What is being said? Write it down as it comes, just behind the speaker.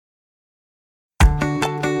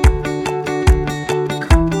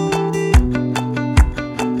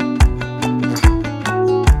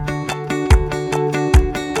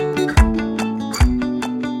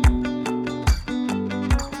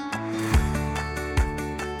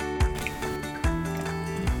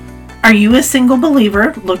Are you a single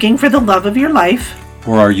believer looking for the love of your life?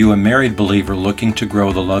 Or are you a married believer looking to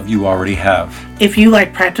grow the love you already have? If you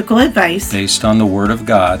like practical advice Based on the Word of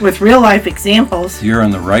God, with real-life examples, you're in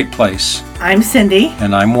the right place. I'm Cindy.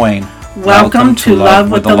 And I'm Wayne. Welcome to Love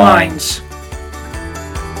with the Lines.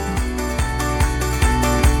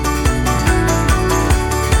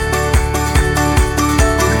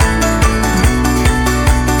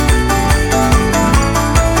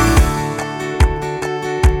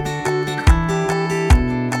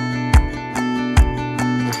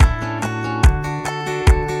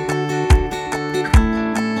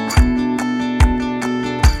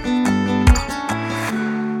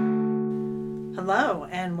 Hello,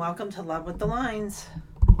 and welcome to Love with the Lines.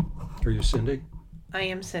 Are you Cindy? I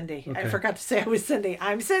am Cindy. Okay. I forgot to say I was Cindy.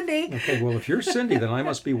 I'm Cindy. Okay, well, if you're Cindy, then I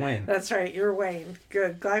must be Wayne. That's right, you're Wayne.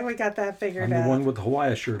 Good. Glad we got that figured out. I'm the one with the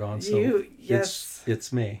Hawaii shirt on, so yes.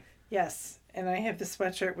 it's me. Yes, and I have the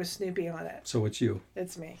sweatshirt with Snoopy on it. So it's you.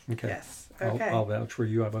 It's me. Okay. Yes. Okay. I'll vouch for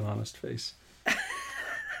you. Have an honest face.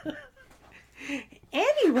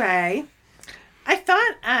 Anyway, I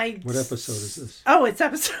thought What episode is this? Oh, it's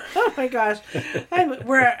episode. Oh my gosh,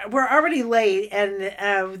 we're already late,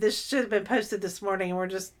 and this should have been posted this morning. And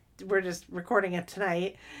we're just recording it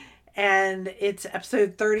tonight, and it's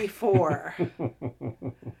episode 34.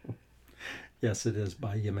 Yes, it is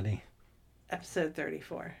by Yemeni. Episode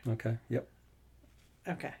 34. Okay. Yep.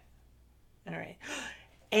 Okay. All right.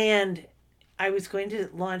 And I was going to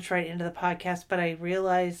launch right into the podcast, but I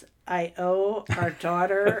realized I owe our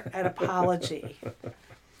daughter an apology.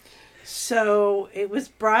 So it was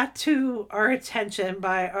brought to our attention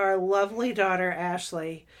by our lovely daughter,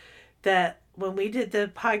 Ashley, that when we did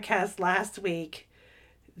the podcast last week,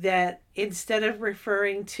 that instead of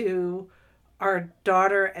referring to our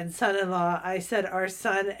daughter and son-in-law, I said our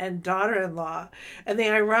son and daughter-in-law. And the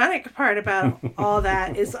ironic part about all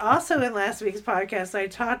that is also in last week's podcast, I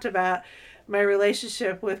talked about my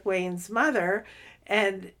relationship with Wayne's mother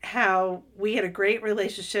and how we had a great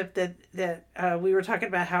relationship that we were talking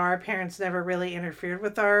about how our parents never really interfered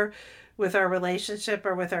with our relationship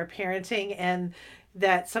or with our parenting, and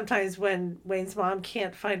that sometimes when Wayne's mom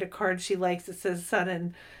can't find a card she likes that says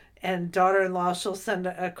son and daughter-in-law, she'll send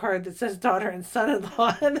a card that says daughter and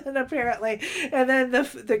son-in-law. And then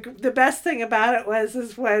the best thing about it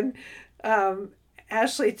is when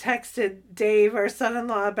Ashley texted Dave, our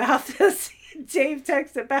son-in-law, about this. Dave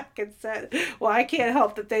texted back and said, well, I can't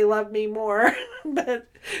help that they love me more. But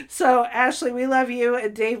so Ashley, we love you,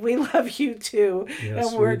 and Dave, we love you too.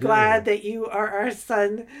 Yes, and we're glad that you are our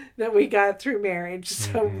son that we got through marriage.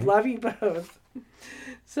 So love you both.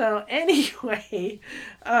 So anyway,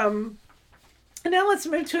 now let's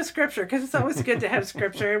move to a scripture, because it's always good to have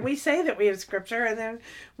scripture. And we say that we have scripture, and then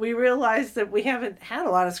we realize that we haven't had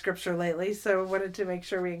a lot of scripture lately, so we wanted to make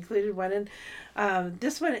sure we included one. And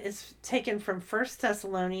this one is taken from 1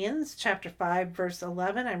 Thessalonians chapter 5, verse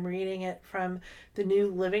 11. I'm reading it from the New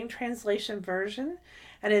Living Translation version.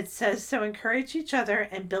 And it says, so encourage each other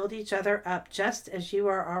and build each other up, just as you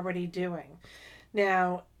are already doing.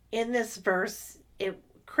 Now, in this verse,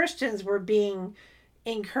 Christians were being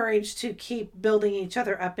encouraged to keep building each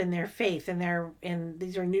other up in their faith, and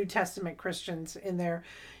these are New Testament Christians in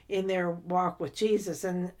their walk with Jesus,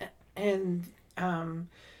 and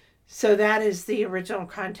so that is the original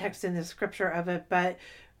context in the scripture of it. But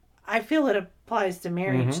I feel it applies to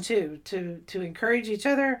marriage too, to encourage each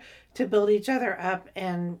other, to build each other up,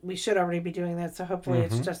 and we should already be doing that. So hopefully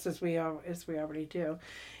it's just as we already do,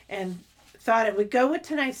 and thought it would go with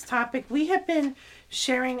tonight's topic. We have been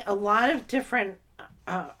sharing a lot of different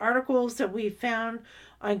articles that we found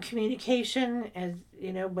on communication, as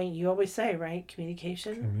you know, Wayne, you always say, right?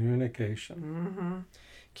 Communication.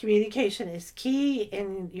 Communication is key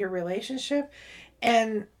in your relationship.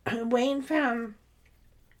 And Wayne found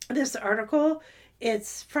this article.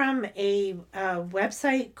 It's from a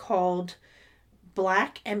website called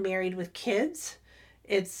Black and Married with Kids.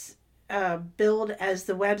 It's billed as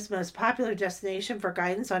the web's most popular destination for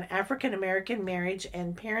guidance on African American marriage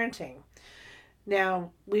and parenting. Now,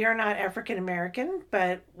 we are not African American,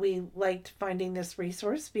 but we liked finding this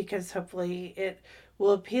resource because hopefully it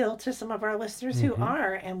will appeal to some of our listeners who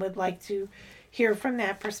are and would like to hear from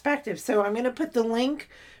that perspective. So I'm going to put the link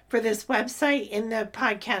for this website in the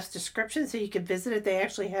podcast description so you can visit it. They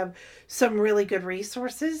actually have some really good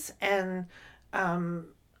resources, and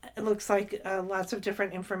it looks like lots of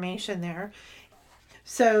different information there.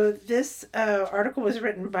 So this article was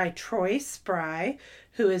written by Troy Spry,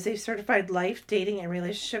 who is a certified life, dating, and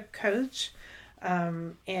relationship coach.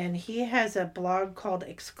 And he has a blog called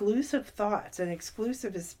Exclusive Thoughts, and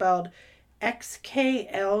exclusive is spelled Xklusive.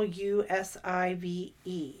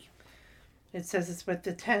 It says it's with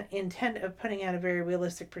the intent of putting out a very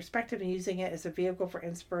realistic perspective and using it as a vehicle for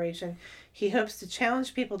inspiration. He hopes to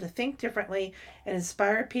challenge people to think differently and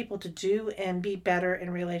inspire people to do and be better in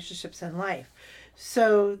relationships and life.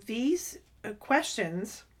 So these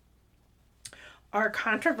questions are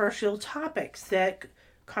controversial topics that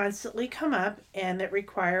constantly come up and that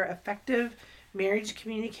require effective marriage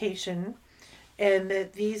communication, and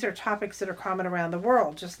that these are topics that are common around the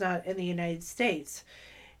world, just not in the United States.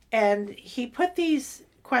 And he put these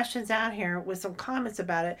questions out here with some comments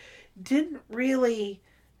about it, didn't really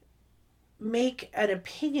make an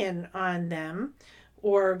opinion on them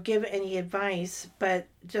or give any advice, but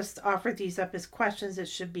just offered these up as questions that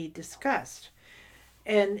should be discussed.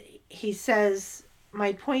 And he says,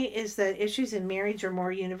 my point is that issues in marriage are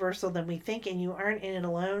more universal than we think, and you aren't in it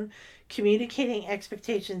alone. Communicating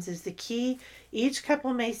expectations is the key. Each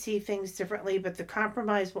couple may see things differently, but the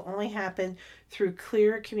compromise will only happen through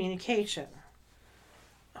clear communication.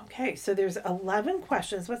 Okay, so there's 11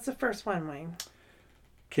 questions. What's the first one, Wayne?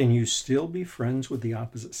 Can you still be friends with the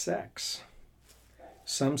opposite sex?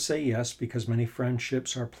 Some say yes because many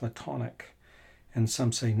friendships are platonic, and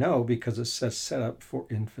some say no because it's a setup for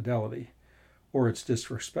infidelity, or it's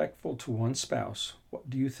disrespectful to one spouse. What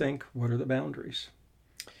do you think? What are the boundaries?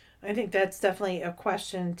 I think that's definitely a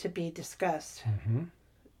question to be discussed. Mm-hmm.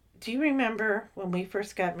 Do you remember when we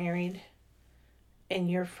first got married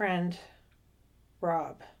and your friend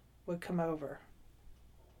Rob would come over?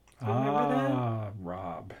 Do you remember that?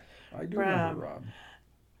 Rob. I do remember Rob.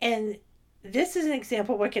 And this is an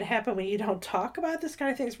example of what can happen when you don't talk about this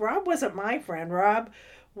kind of things. Rob wasn't my friend. Rob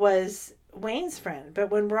was Wayne's friend.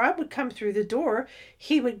 But when Rob would come through the door,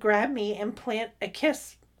 he would grab me and plant a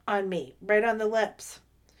kiss on me, right on the lips.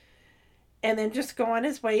 And then just go on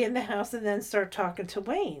his way in the house and then start talking to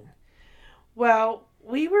Wayne. Well,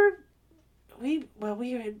 we had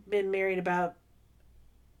been married about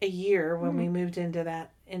a year when we moved into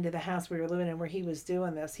the house we were living in where he was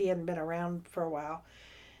doing this. He hadn't been around for a while.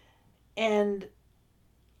 And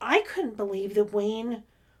I couldn't believe that Wayne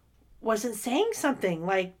wasn't saying something,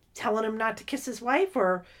 like telling him not to kiss his wife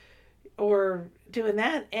or doing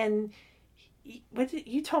that. And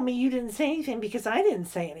you told me you didn't say anything because I didn't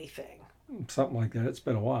say anything. Something like that. It's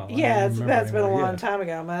been a while. Yeah, that's been a long time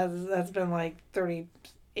ago. That's been like 38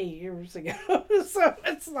 years ago. So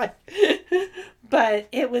it's like, but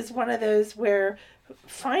it was one of those where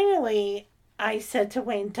finally I said to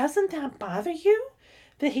Wayne, doesn't that bother you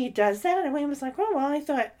that he does that? And Wayne was like, oh, well, I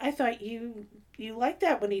thought you liked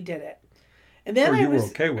that when he did it. And then I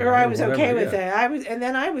was okay with it. And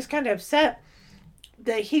then I was kind of upset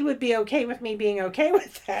that he would be okay with me being okay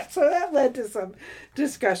with that. So that led to some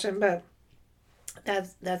discussion, but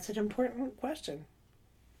that's an important question.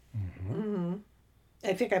 Mm-hmm. Mm-hmm.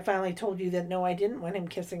 I think I finally told you that no, I didn't want him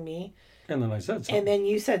kissing me. And then I said something. And then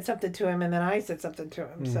you said something to him, and then I said something to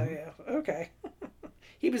him. Mm-hmm. So yeah, okay.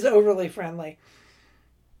 He was overly friendly.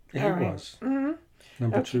 Yeah, he was. Mm-hmm.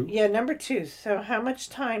 Number 2. Yeah, number 2. So how much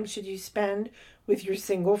time should you spend with your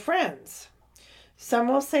single friends? Some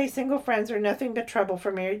will say single friends are nothing but trouble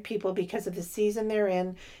for married people because of the season they're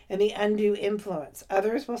in and the undue influence.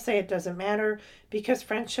 Others will say it doesn't matter because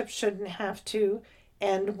friendships shouldn't have to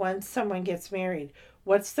end once someone gets married.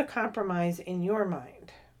 What's the compromise in your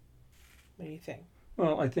mind? What do you think?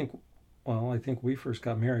 Well, I think we first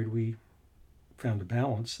got married, we found a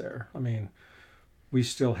balance there. I mean, we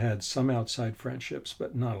still had some outside friendships,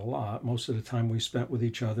 but not a lot. Most of the time we spent with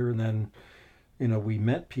each other, and then, we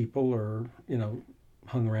met people or,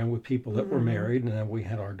 hung around with people that were married, and then we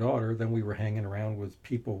had our daughter. Then we were hanging around with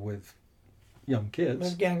people with young kids.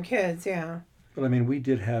 With young kids, yeah. But I mean, we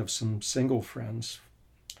did have some single friends.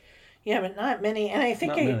 Yeah, but not many. And I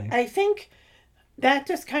think that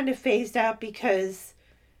just kind of phased out because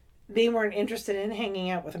they weren't interested in hanging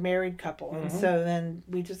out with a married couple, and so then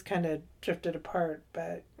we just kind of drifted apart.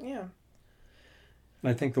 But yeah,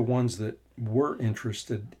 I think the ones that were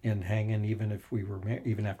interested in hanging, even after we were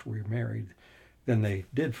married, then they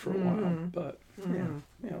did for a while. But yeah.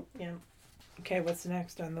 Okay, what's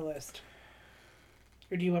next on the list?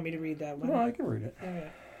 Or do you want me to read that one? No, I can read it. Okay.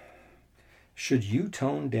 Should you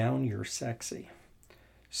tone down your sexy?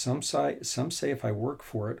 Some say if I work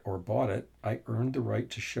for it or bought it, I earned the right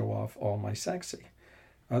to show off all my sexy.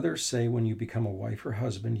 Others say when you become a wife or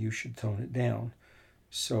husband, you should tone it down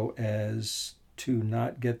so as to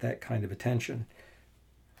not get that kind of attention.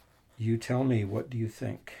 You tell me, what do you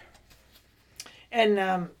think?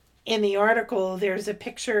 And in the article, there's a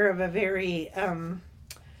picture of a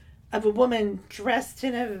woman dressed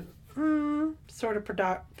in a sort of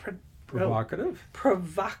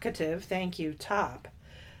provocative, thank you, top,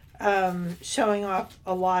 showing off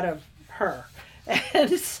a lot of her.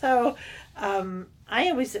 And so I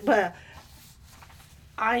always, well,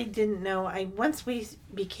 I didn't know. Once we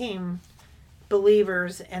became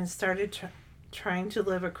believers and started trying to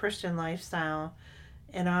live a Christian lifestyle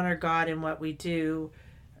and honor God in what we do,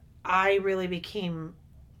 I really became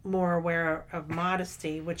more aware of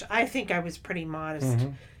modesty, which I think I was pretty modest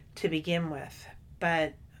to begin with.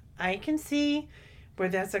 But I can see where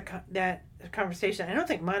that conversation. I don't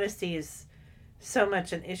think modesty is so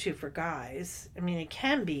much an issue for guys. I mean, it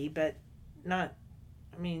can be, but not.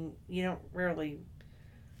 I mean, you don't rarely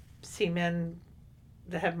see men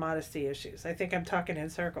that have modesty issues. I think I'm talking in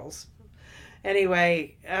circles.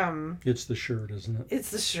 Anyway, it's the shirt, isn't it?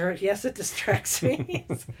 It's the shirt. Yes, it distracts me.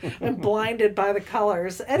 I'm blinded by the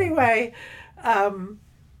colors. Anyway,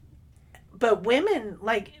 but women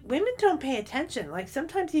don't pay attention. Like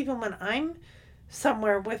sometimes even when I'm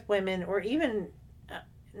somewhere with women, or even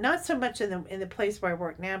not so much in the place where I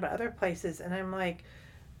work now, but other places, and I'm like,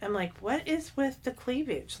 what is with the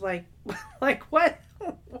cleavage? Like what?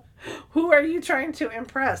 Who are you trying to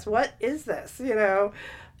impress? What is this?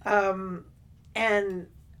 And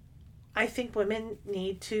I think women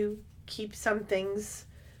need to keep some things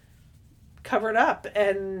covered up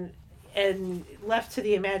and left to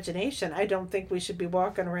the imagination. I don't think we should be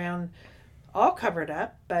walking around all covered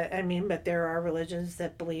up, but there are religions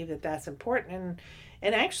that believe that that's important,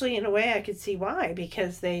 and actually in a way I could see why,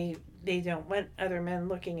 because they don't want other men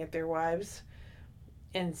looking at their wives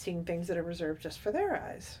and seeing things that are reserved just for their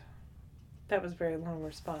eyes. That was a very long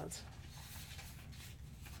response.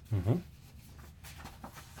 Mm-hmm.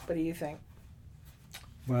 What do you think?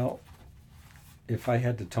 Well, if I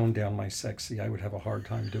had to tone down my sexy, I would have a hard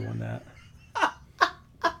time doing that.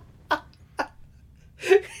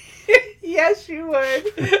 Yes, you would.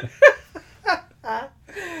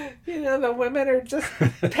 The women are just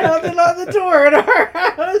pounding on the door at our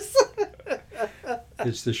house.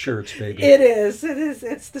 It's the shirts, baby. It is.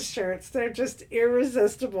 It's the shirts. They're just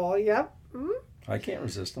irresistible. Yep. Mm-hmm. I can't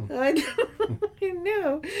resist them. I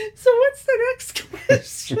know. So what's the next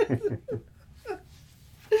question?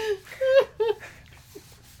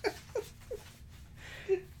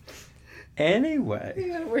 Anyway.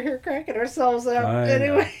 Yeah, we're here cracking ourselves up.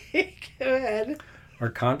 Anyway, go ahead. Are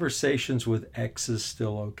conversations with exes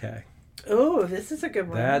still okay? Oh, this is a good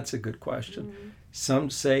one. That's a good question. Mm-hmm. Some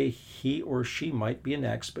say he or she might be an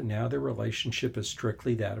ex, but now their relationship is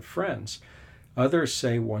strictly that of friends. Others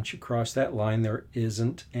say once you cross that line, there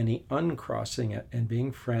isn't any uncrossing it, and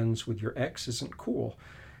being friends with your ex isn't cool.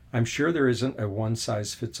 I'm sure there isn't a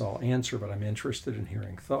one-size-fits-all answer, but I'm interested in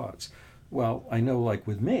hearing thoughts. Well, I know, like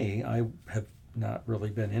with me, I have not really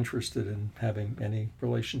been interested in having any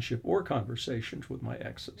relationship or conversations with my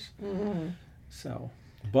exes. Mm-hmm. So,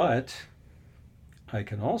 but I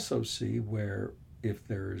can also see where if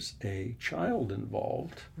there's a child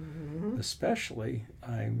involved, mm-hmm. especially,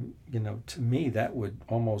 to me, that would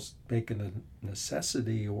almost make it a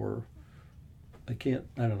necessity, or I don't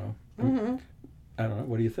know. Mm-hmm. I don't know.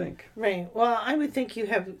 What do you think? Right. Well, I would think you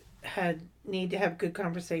need to have good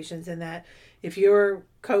conversations, and that if you're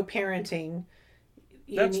co-parenting,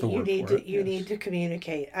 you need to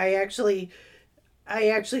communicate. I actually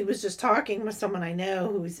was just talking with someone I know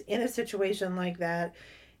who's in a situation like that,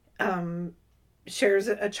 shares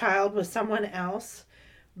a child with someone else,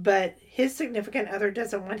 but his significant other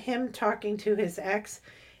doesn't want him talking to his ex,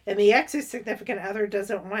 and the ex's significant other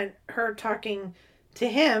doesn't want her talking to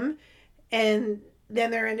him, and then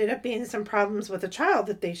there ended up being some problems with a child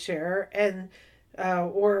that they share, and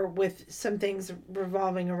or with some things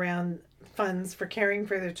revolving around funds for caring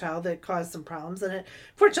for their child that caused some problems. And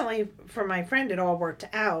fortunately for my friend, it all worked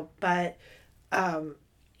out. But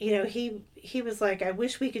he was like, I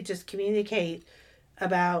wish we could just communicate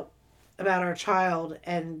about our child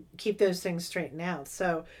and keep those things straightened out.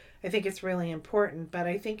 So I think it's really important. But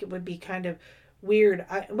I think it would be kind of weird.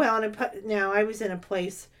 Now I was in a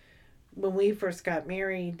place when we first got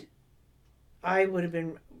married. I would have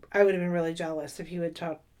been really jealous if you had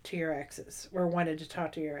talked to your exes or wanted to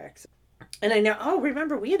talk to your exes. And I know,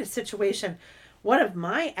 remember we had a situation, one of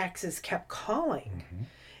my exes kept calling. Mm-hmm.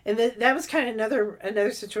 And that was kind of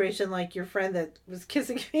another situation like your friend that was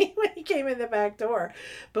kissing me when he came in the back door.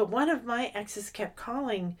 But one of my exes kept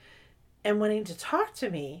calling and wanting to talk to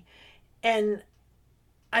me. And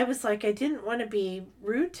I was like, I didn't want to be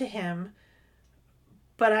rude to him,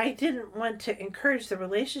 but I didn't want to encourage the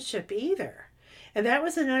relationship either. And that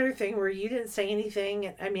was another thing where you didn't say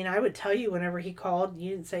anything. I mean, I would tell you whenever he called, you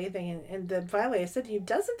didn't say anything. And then finally I said to you,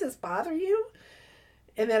 doesn't this bother you?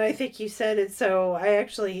 And then I think you said it. So I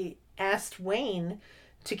actually asked Wayne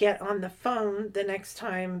to get on the phone the next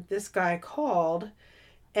time this guy called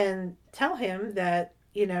and tell him that,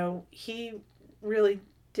 he really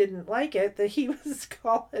didn't like it that he was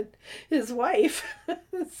calling his wife.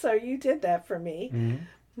 So you did that for me.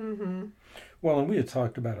 Mm-hmm. Well, and we had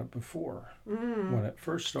talked about it before when it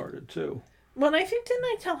first started too. Well, I think, didn't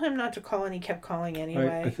I tell him not to call, and he kept calling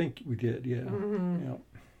anyway? I think we did, yeah. Yeah.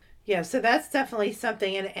 Yeah, so that's definitely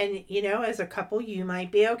something, and as a couple, you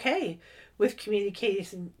might be okay with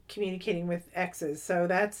communicating with exes. So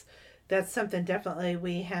that's something definitely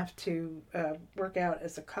we have to work out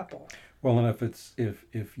as a couple. Well, and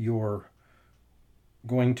if you're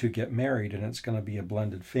going to get married and it's going to be a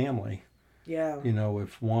blended family, yeah,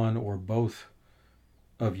 if one or both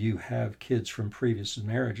of you have kids from previous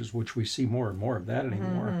marriages, which we see more and more of that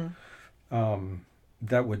anymore,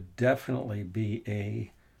 that would definitely be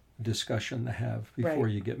a discussion to have before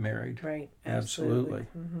you get married. Right. Absolutely.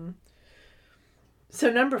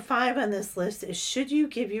 So number 5 on this list is, should you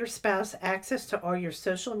give your spouse access to all your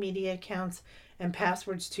social media accounts and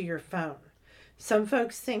passwords to your phone? Some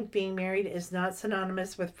folks think being married is not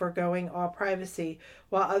synonymous with foregoing all privacy,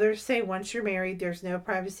 while others say once you're married, there's no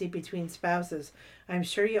privacy between spouses. I'm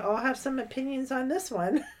sure you all have some opinions on this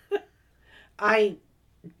one. I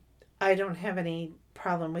don't have any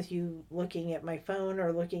problem with you looking at my phone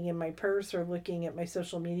or looking in my purse or looking at my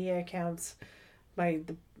social media accounts.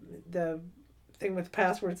 The thing with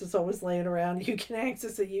passwords is always laying around. You can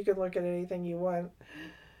access it. You can look at anything you want.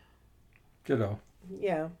 Ditto.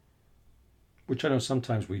 Yeah. Which I know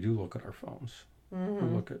sometimes we do look at our phones. We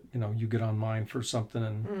look at, you get on mine for something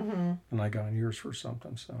and I got on yours for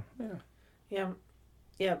something. So, yeah. Yeah.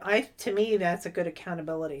 Yeah. To me, that's a good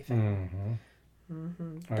accountability thing.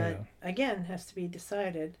 But again, has to be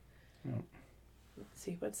decided. Yeah. Let's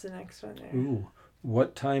see, what's the next one there? Ooh.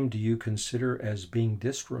 What time do you consider as being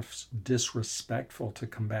disrespectful to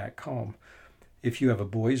come back home? If you have a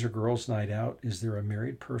boys' or girls' night out, is there a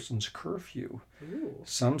married person's curfew? Ooh.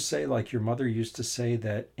 Some say, like your mother used to say,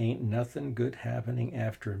 that ain't nothing good happening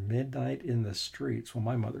after midnight in the streets. Well,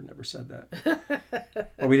 my mother never said that.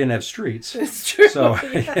 Well, we didn't have streets. It's true. So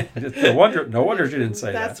no wonder she didn't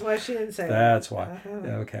say that. That's why she didn't say that. That's why.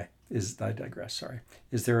 Okay. I digress. Sorry.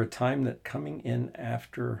 Is there a time that coming in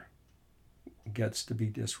after gets to be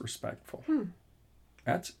disrespectful?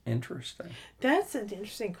 That's interesting. That's an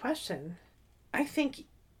interesting question. I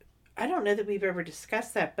don't know that we've ever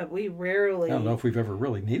discussed that, but we rarely... I don't know if we've ever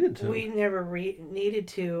really needed to. We never needed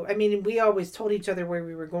to. I mean, we always told each other where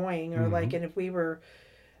we were going, or and if we were...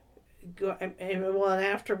 and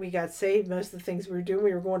after we got saved, most of the things we were doing,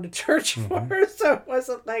 we were going to church for, so it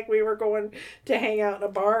wasn't like we were going to hang out in a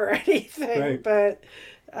bar or anything, right. But...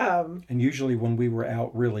 and usually when we were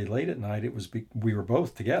out really late at night, it was we were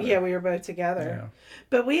both together. Yeah, we were both together. Yeah.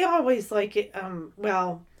 But we always like it,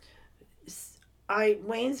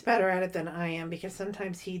 Wayne's better at it than I am, because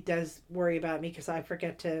sometimes he does worry about me because I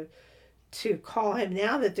forget to call him.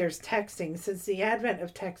 Now that there's texting, since the advent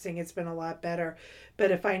of texting, it's been a lot better.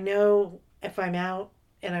 But if I know if I'm out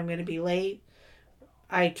and I'm going to be late,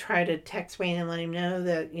 I try to text Wayne and let him know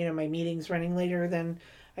that, my meeting's running later than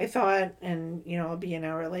I thought, and, I'll be an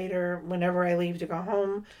hour later. Whenever I leave to go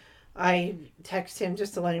home, I text him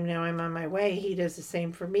just to let him know I'm on my way. He does the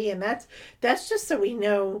same for me, and that's just so we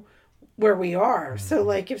know where we are. So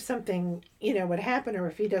like if something would happen, or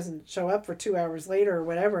if he doesn't show up for 2 hours later or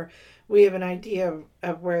whatever, we have an idea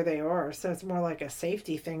of where they are. So it's more like a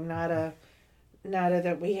safety thing, not a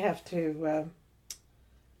that we have to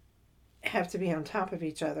be on top of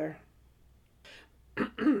each other.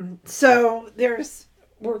 So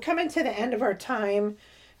we're coming to the end of our time.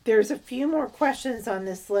 There's a few more questions on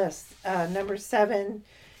this list. Number 7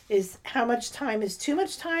 is, how much time is too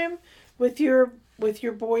much time with your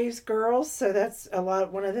boys, girls? So that's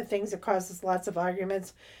one of the things that causes lots of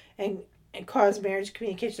arguments and cause marriage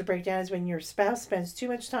communication to break down, is when your spouse spends too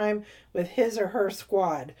much time with his or her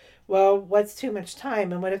squad. Well, what's too much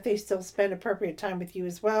time? And what if they still spend appropriate time with you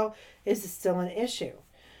as well? Is it still an issue?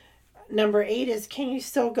 Number 8 is, can you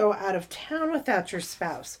still go out of town without your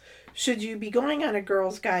spouse? Should you be going on a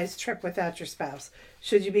girls' guys trip without your spouse?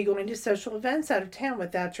 Should you be going to social events out of town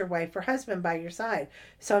without your wife or husband by your side?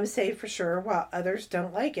 Some say for sure, while others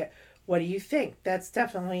don't like it. What do you think? That's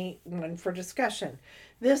definitely one for discussion.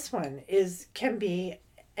 This one can be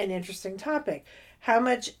an interesting topic. How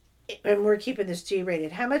much, and we're keeping this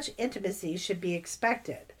G-rated, how much intimacy should be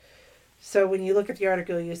expected? So when you look at the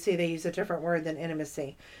article, you see they use a different word than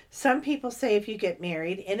intimacy. Some people say if you get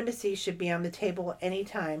married, intimacy should be on the table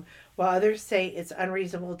anytime, while others say it's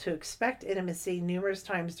unreasonable to expect intimacy numerous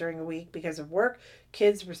times during a week because of work,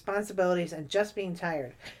 kids, responsibilities, and just being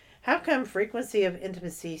tired. How come frequency of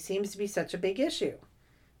intimacy seems to be such a big issue?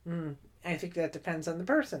 I think that depends on the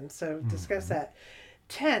person. So discuss that.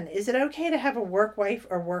 10. Is it okay to have a work wife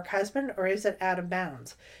or work husband, or is it out of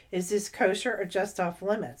bounds? Is this kosher or just off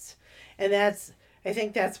limits? And I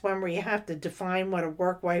think that's one where you have to define what a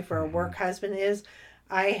work wife or a work husband is.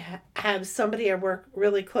 I have somebody I work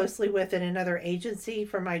really closely with in another agency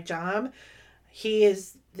for my job. He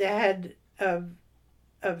is the head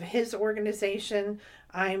of his organization.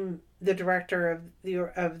 I'm the director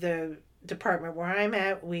of the department where I'm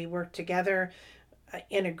at. We work together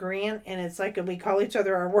in a grant, and it's like we call each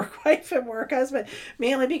other our work wife and work husband,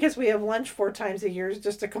 mainly because we have lunch 4 times a year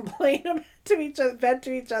just to complain to each other, vent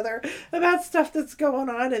to each other about stuff that's going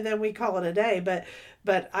on, and then we call it a day.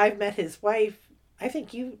 But I've met his wife. I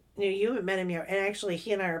think you haven't met him yet, and actually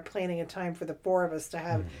he and I are planning a time for the 4 of us to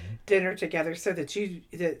have dinner together, so that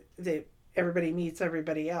that everybody meets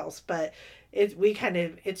everybody else. But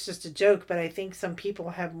it's just a joke. But I think some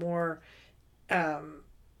people have more.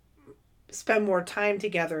 Spend more time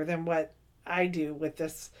together than what I do with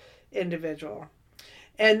this individual.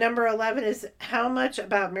 And number 11 is, how much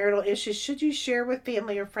about marital issues should you share with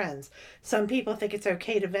family or friends? Some people think it's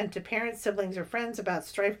okay to vent to parents, siblings, or friends about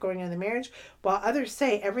strife going on in the marriage, while others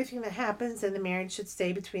say everything that happens in the marriage should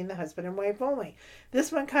stay between the husband and wife only.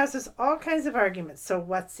 This one causes all kinds of arguments. So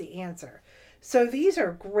what's the answer? So these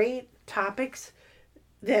are great topics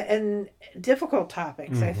and difficult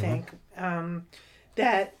topics, I think,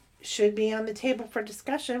 that should be on the table for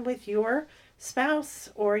discussion with your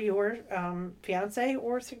spouse or your fiance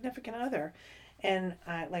or significant other. And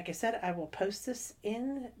like I said, I will post this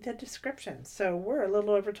in the description. So we're a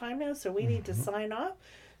little over time now, so we need to sign off.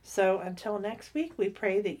 So until next week, we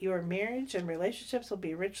pray that your marriage and relationships will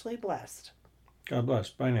be richly blessed. God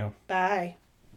bless. Bye now. Bye.